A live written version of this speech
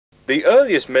The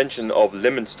earliest mention of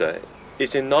Lyminster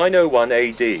is in 901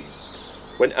 AD,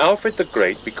 when Alfred the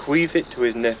Great bequeathed it to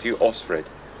his nephew Osfrid,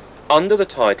 under the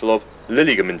title of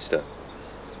Lyminster.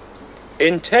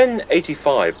 In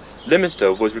 1085,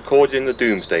 Lyminster was recorded in the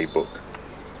Domesday Book.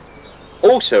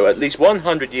 Also, at least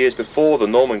 100 years before the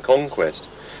Norman conquest,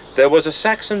 there was a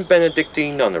Saxon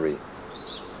Benedictine nunnery.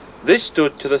 This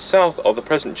stood to the south of the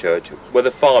present church, where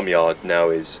the farmyard now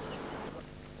is.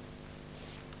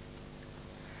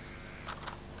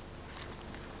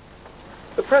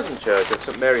 The present church of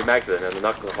St Mary Magdalene and the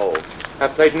Knucker Hole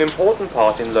have played an important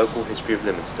part in local history of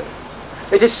Lyminster.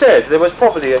 It is said there was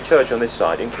probably a church on this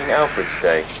side in King Alfred's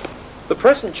day. The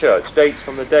present church dates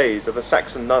from the days of the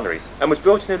Saxon nunnery and was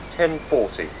built in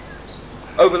 1040.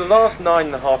 Over the last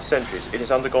 9.5 centuries it has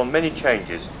undergone many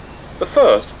changes. The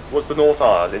first was the north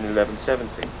aisle in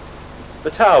 1170.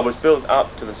 The tower was built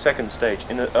up to the second stage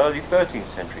in the early 13th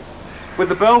century, with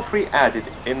the belfry added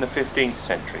in the 15th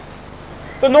century.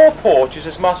 The north porch is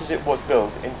as much as it was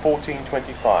built in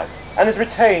 1425 and has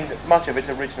retained much of its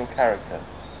original character.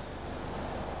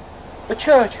 The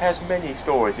church has many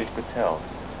stories it could tell,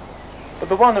 but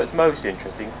the one that's most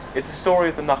interesting is the story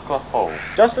of the Knucker Hole.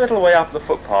 Just a little way up the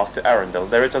footpath to Arundel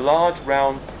there is a large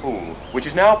round pool, which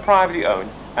is now privately owned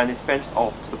and is fenced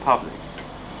off to the public.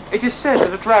 It is said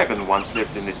that a dragon once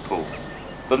lived in this pool.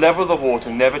 The level of the water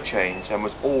never changed and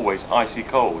was always icy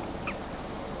cold.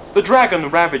 The dragon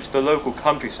ravaged the local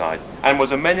countryside and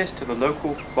was a menace to the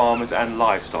local farmers and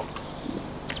livestock.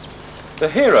 The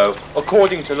hero,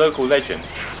 according to local legend,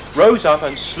 rose up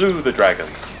and slew the dragon.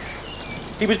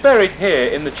 He was buried here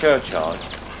in the churchyard,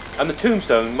 and the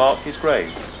tombstone marked his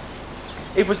grave.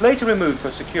 It was later removed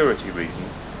for security reasons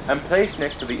and placed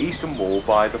next to the eastern wall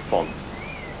by the font.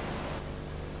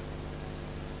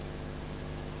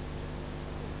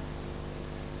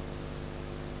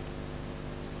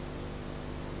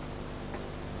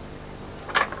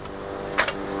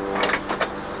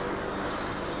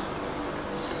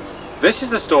 This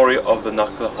is the story of the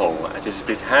Knucker Hole, and it has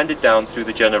been handed down through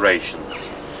the generations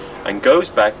and goes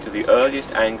back to the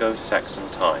earliest Anglo-Saxon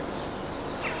times.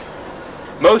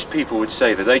 Most people would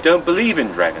say that they don't believe in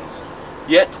dragons,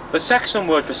 yet the Saxon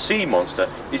word for sea monster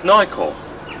is Knucker.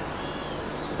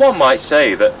 One might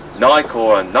say that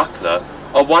Knucker and Knuckler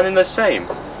are one and the same,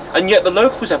 and yet the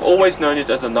locals have always known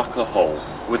it as the Knucker Hole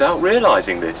without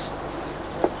realising this.